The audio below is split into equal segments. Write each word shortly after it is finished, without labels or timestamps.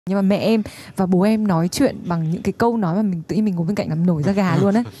Nhưng mà mẹ em và bố em nói chuyện bằng những cái câu nói mà mình tự nhiên mình ngồi bên cạnh làm nổi da gà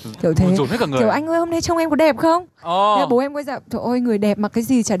luôn ấy. Kiểu thế. Kiểu anh ơi hôm nay trông em có đẹp không? Thế bố em quay ra, trời ơi người đẹp mà cái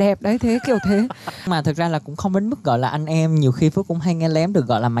gì chả đẹp đấy, thế kiểu thế. Mà thực ra là cũng không đến mức gọi là anh em, nhiều khi Phước cũng hay nghe lén được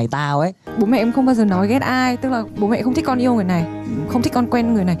gọi là mày tao ấy. Bố mẹ em không bao giờ nói ghét ai, tức là bố mẹ không thích con yêu người này, không thích con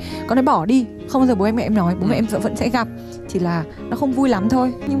quen người này, con ấy bỏ đi. Không bao giờ bố em nói, bố mẹ em vẫn sẽ gặp, chỉ là nó không vui lắm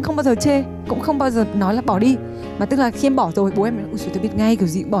thôi, nhưng không bao giờ chê, cũng không bao giờ nói là bỏ đi. Mà tức là khi em bỏ rồi bố em nói, ui tôi biết ngay kiểu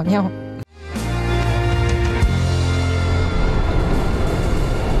gì cũng bỏ nhau.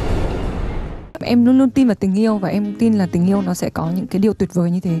 Em luôn luôn tin vào tình yêu và em tin là tình yêu nó sẽ có những cái điều tuyệt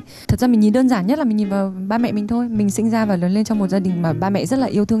vời như thế. Thật ra mình nhìn đơn giản nhất là mình nhìn vào ba mẹ mình thôi. Mình sinh ra và lớn lên trong một gia đình mà ba mẹ rất là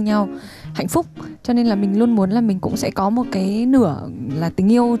yêu thương nhau, hạnh phúc. Cho nên là mình luôn muốn là mình cũng sẽ có một cái nửa là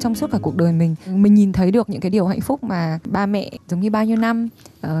tình yêu trong suốt cả cuộc đời mình. Mình nhìn thấy được những cái điều hạnh phúc mà ba mẹ giống như bao nhiêu năm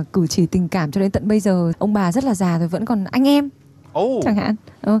cử chỉ tình cảm cho đến tận bây giờ. Ông bà rất là già rồi vẫn còn anh em chẳng hạn.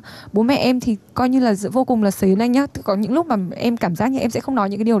 Bố mẹ em thì coi như là vô cùng là xến anh nhá. Có những lúc mà em cảm giác như em sẽ không nói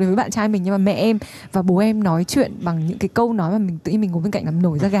những cái điều đấy với bạn trai mình, nhưng mà mẹ em và bố em nói chuyện bằng những cái câu nói mà mình tự nhiên mình ngồi bên cạnh làm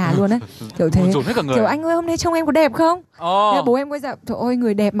nổi da gà luôn ấy. Kiểu thế. Kiểu anh ơi hôm nay trông em có đẹp không? Thế bố em quay ra, trời ơi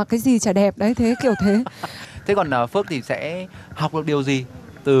người đẹp mà cái gì chả đẹp đấy, thế kiểu thế. Thế còn Phước thì sẽ học được điều gì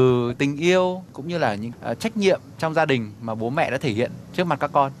từ tình yêu cũng như là những trách nhiệm trong gia đình mà bố mẹ đã thể hiện trước mặt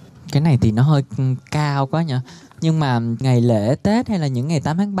các con? Cái này thì nó hơi cao quá nhỉ. Nhưng mà ngày lễ Tết hay là những ngày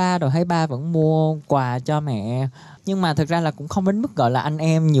 8 tháng 3 rồi thấy ba vẫn mua quà cho mẹ. Nhưng mà thực ra là cũng không đến mức gọi là anh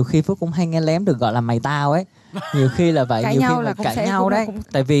em, nhiều khi Phước cũng hay nghe lén được gọi là mày tao ấy. Nhiều khi là vậy, cãi nhiều nhau khi là cãi nhau đấy.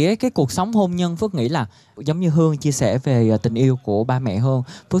 Tại vì ấy, cái cuộc sống hôn nhân Phước nghĩ là giống như Hương chia sẻ về tình yêu của ba mẹ Hương,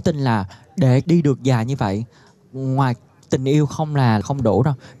 Phước tin là để đi được dài như vậy, ngoài tình yêu không là không đủ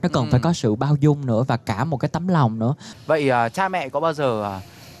đâu, nó cần phải có sự bao dung nữa và cả một cái tấm lòng nữa. Vậy cha mẹ có bao giờ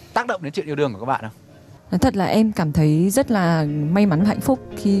tác động đến chuyện yêu đương của các bạn không? Nói thật là em cảm thấy rất là may mắn và hạnh phúc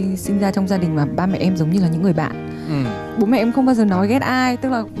khi sinh ra trong gia đình mà ba mẹ em giống như là những người bạn. Bố mẹ em không bao giờ nói ghét ai, tức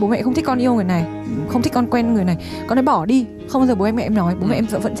là bố mẹ không thích con yêu người này, không thích con quen người này, con ấy bỏ đi. Không bao giờ bố em nói, bố mẹ em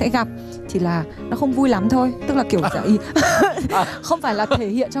vẫn sẽ gặp, chỉ là nó không vui lắm thôi. Tức là kiểu ý không phải là thể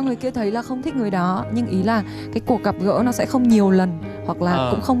hiện cho người kia thấy là không thích người đó, nhưng ý là cái cuộc gặp gỡ nó sẽ không nhiều lần, hoặc là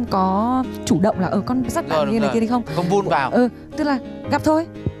cũng không có chủ động là con dắt bạn như này kia đi không. Không vun vào. Tức là gặp thôi,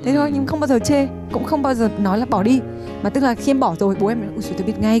 thế thôi, nhưng không bao giờ chê, cũng không bao giờ nói là bỏ đi. Mà tức là khi em bỏ rồi bố em nói, ui tôi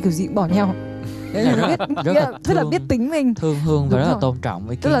biết ngay kiểu gì cũng bỏ nhau. Đấy là rất là biết tính mình, thương Hương và rất là tôn trọng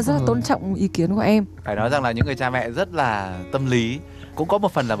ý kiến, tức là rất là tôn trọng ý kiến của em. Phải nói rằng là những người cha mẹ rất là tâm lý. Cũng có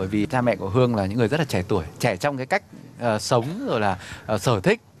một phần là bởi vì cha mẹ của Hương là những người rất là trẻ tuổi, trẻ trong cái cách sống rồi là sở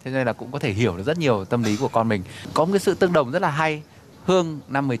thích, thế nên là cũng có thể hiểu được rất nhiều tâm lý của con mình. Có một cái sự tương đồng rất là hay. Hương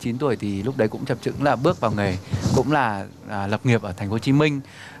năm 19 tuổi thì lúc đấy cũng chập chững là bước vào nghề, cũng là lập nghiệp ở thành phố Hồ Chí Minh.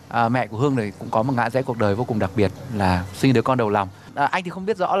 Mẹ của Hương thì cũng có một ngã rẽ cuộc đời vô cùng đặc biệt là sinh đứa con đầu lòng. Anh thì không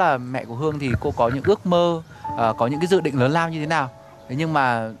biết rõ là mẹ của Hương thì cô có những ước mơ, có những cái dự định lớn lao như thế nào. Thế nhưng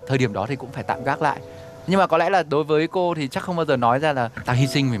mà thời điểm đó thì cũng phải tạm gác lại. Nhưng mà có lẽ là đối với cô thì chắc không bao giờ nói ra là tao hy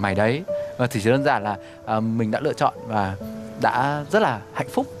sinh vì mày đấy. Thì chỉ đơn giản là mình đã lựa chọn và đã rất là hạnh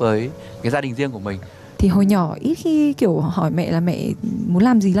phúc với cái gia đình riêng của mình. Thì hồi nhỏ ít khi kiểu hỏi mẹ là mẹ muốn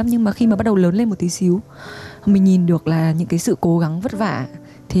làm gì lắm, nhưng mà khi mà bắt đầu lớn lên một tí xíu, mình nhìn được là những cái sự cố gắng vất vả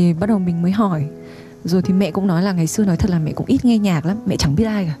thì bắt đầu mình mới hỏi. Rồi thì mẹ cũng nói là ngày xưa nói thật là mẹ cũng ít nghe nhạc lắm, mẹ chẳng biết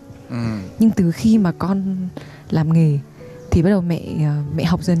ai cả. Nhưng từ khi mà con làm nghề thì bắt đầu mẹ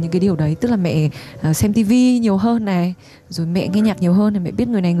học dần những cái điều đấy. Tức là mẹ xem tivi nhiều hơn này, rồi mẹ nghe nhạc nhiều hơn, này mẹ biết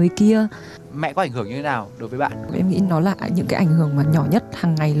người này người kia. Mẹ có ảnh hưởng như thế nào đối với bạn? Em nghĩ nó là những cái ảnh hưởng mà nhỏ nhất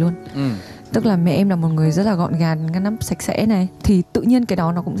hàng ngày luôn. Tức là mẹ em là một người rất là gọn gàng, ngăn nắp, sạch sẽ này, thì tự nhiên cái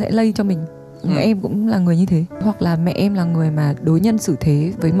đó nó cũng sẽ lây cho mình. Em cũng là người như thế. Hoặc là mẹ em là người mà đối nhân xử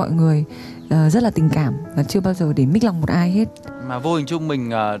thế với mọi người rất là tình cảm và chưa bao giờ để mích lòng một ai hết. Mà vô hình chung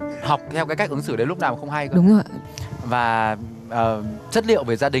mình học theo cái cách ứng xử đấy lúc nào mà không hay cơ. Đúng rồi. Và chất liệu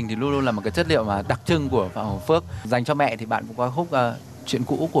về gia đình thì luôn luôn là một cái chất liệu mà đặc trưng của Phạm Hồng Phước. Dành cho mẹ thì bạn cũng có khúc Chuyện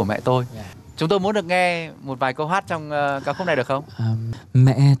cũ của mẹ tôi. Chúng tôi muốn được nghe một vài câu hát trong ca khúc này được không?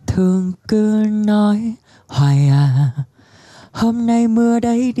 Mẹ thường cứ nói hoài à, hôm nay mưa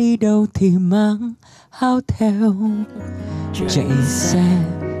đấy đi đâu thì mang áo theo. Chạy xe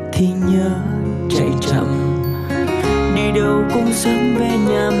thì nhớ chạy chậm, đi đâu cũng sớm về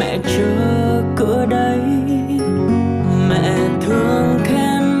nhà mẹ chờ cửa đấy. Mẹ thường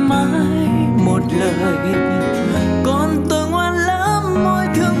khen mãi một lời, con tôi ngoan lắm, mỗi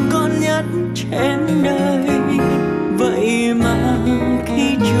thương con nhất trên đời. Vậy mà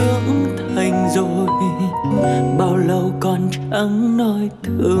khi trưởng thành rồi, bao lâu con chẳng nói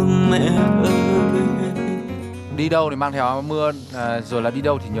thương mẹ ơi. Đi đâu thì mang theo áo mưa, rồi là đi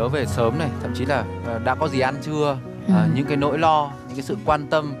đâu thì nhớ về sớm này, thậm chí là đã có gì ăn chưa, những cái nỗi lo, những cái sự quan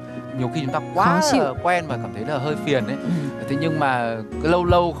tâm. Nhiều khi chúng ta quá quen và cảm thấy là hơi phiền ấy. Thế nhưng mà lâu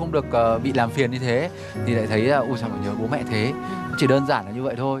lâu không được bị làm phiền như thế thì lại thấy là ôi sao mà nhớ bố mẹ thế. Chỉ đơn giản là như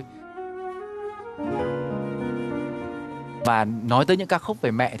vậy thôi. Và nói tới những ca khúc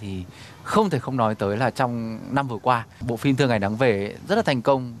về mẹ thì không thể không nói tới là trong năm vừa qua, bộ phim Thương Ngày Nắng Về rất là thành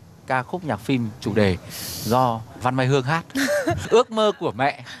công ca khúc nhạc phim chủ đề do Văn Mai Hương hát, Ước Mơ Của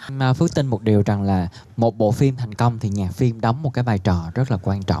Mẹ. Mà Phước tin một điều rằng là một bộ phim thành công thì nhạc phim đóng một cái vai trò rất là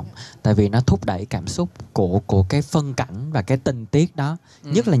quan trọng. Tại vì nó thúc đẩy cảm xúc của cái phân cảnh và cái tình tiết đó.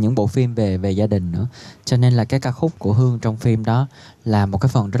 Nhất là những bộ phim về gia đình nữa. Cho nên là cái ca khúc của Hương trong phim đó là một cái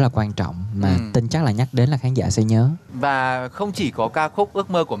phần rất là quan trọng mà tin chắc là nhắc đến là khán giả sẽ nhớ. Và không chỉ có ca khúc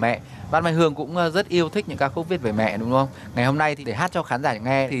Ước Mơ Của Mẹ, Văn Mai Hương cũng rất yêu thích những ca khúc viết về mẹ, đúng không? Ngày hôm nay thì để hát cho khán giả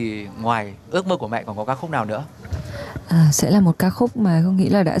nghe thì ngoài Ước Mơ Của Mẹ còn có ca khúc nào nữa? Sẽ là một ca khúc mà Hương nghĩ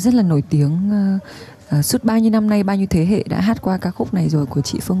là đã rất là nổi tiếng, suốt bao nhiêu năm nay, bao nhiêu thế hệ đã hát qua ca khúc này rồi, của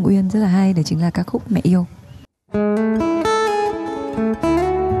chị Phương Uyên, rất là hay. Đó chính là ca khúc Mẹ Yêu.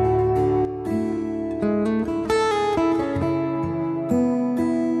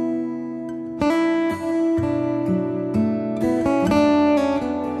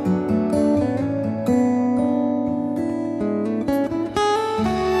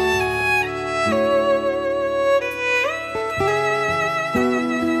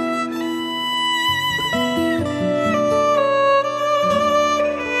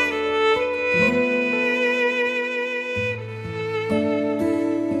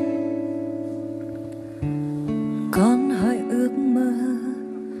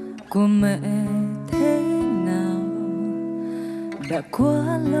 Của mẹ thế nào? Đã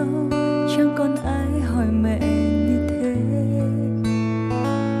quá lâu chẳng còn ai hỏi mẹ như thế.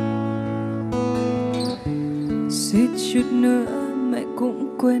 Suýt chút nữa mẹ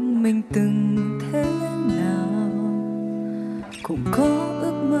cũng quên mình từng thế nào. Cũng có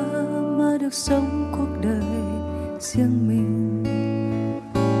ước mơ được sống cuộc đời riêng mình.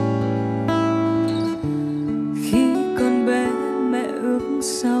 Khi còn bé mẹ ước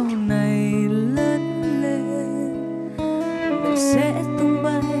sau này lớn lên mẹ sẽ tung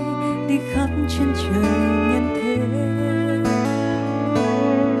bay đi khắp chân trời nhân thế.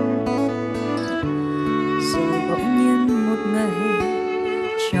 Rồi bỗng nhiên một ngày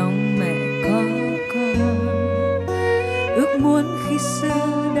trong mẹ có con, ước muốn khi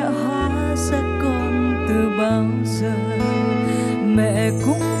xưa đã hóa ra con từ bao giờ. Mẹ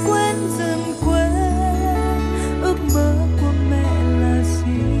cũng quên dần quên ước mơ của mẹ là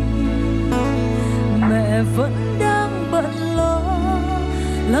gì. Mẹ vẫn đang bận lo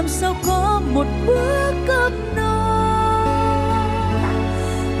làm sao có một bữa cơm no.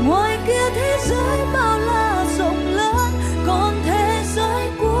 Ngoài kia thế giới bao la rộng lớn, còn thế giới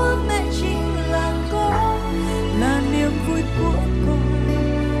của mẹ chính là con, là niềm vui của con,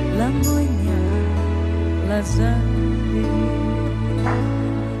 là ngôi nhà, là gia đình.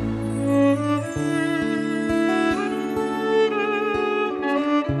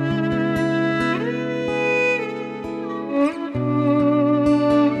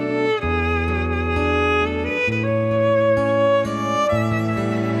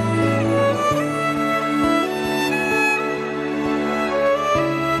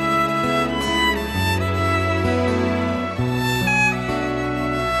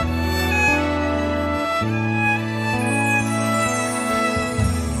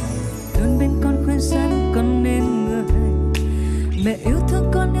 Mẹ yêu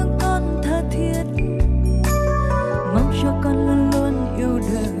thương con tha thiết, mong cho con luôn luôn yêu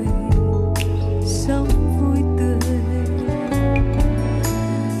đời, sống vui tươi.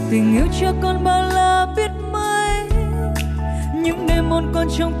 Tình yêu cho con bao la biết mấy, những đêm ôn con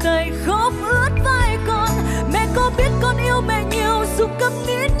trong tay khóc ướt vai con. Mẹ có biết con yêu mẹ nhiều dù câm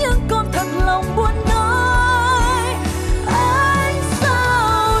nín nhưng con thật lòng buồn nói. Anh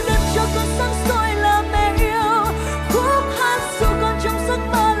sao đêm cho con sáng soi là mẹ yêu, khúc hát dù con trong giấc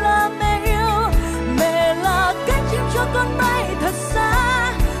mơ là mẹ yêu. Mẹ là cánh chim cho con bay thật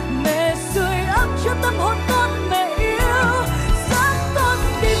xa, mẹ sưởi ấm cho tâm hồn con mẹ yêu. Dẫn con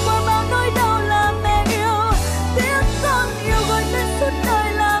đi qua bao nỗi đau là mẹ yêu, tiếng con yêu gọi tên suốt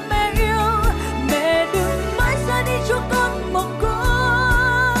đời là mẹ yêu. Mẹ đừng mãi ra đi cho con mồ côi.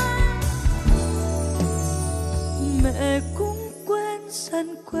 Mẹ cũng quên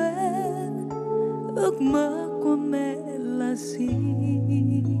dần quên ước mơ của mẹ là gì.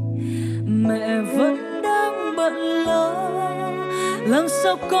 Mẹ vẫn đang bận lo làm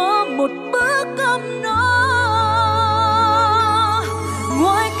sao có một bữa cơm no.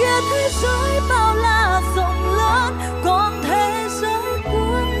 Ngoài kia thế giới bao la rộng lớn, còn thế giới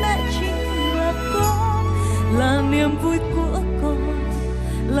của mẹ chính là con, là niềm vui của con,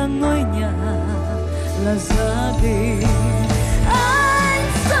 là ngôi nhà, là gia đình.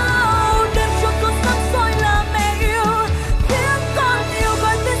 Anh sao đêm cho con sắp soi là mẹ yêu, tiếng con yêu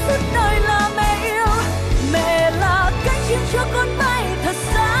gọi tên suốt đời là mẹ yêu. Mẹ là cánh chim cho con bay thật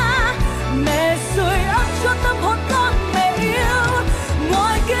xa, mẹ sưởi ấm cho tâm hồn con, mẹ yêu.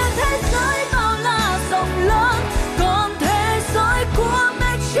 Ngoài kia thế giới bao la rộng lớn, còn thế giới của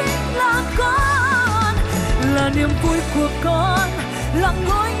mẹ chính là con, là niềm vui của con, là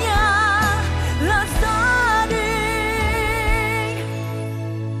ngôi nhà, là gia đình.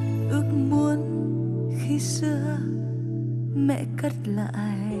 Ước muốn khi xưa mẹ cất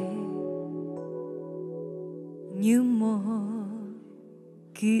lại như một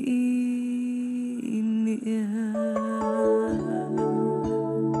kỷ niệm.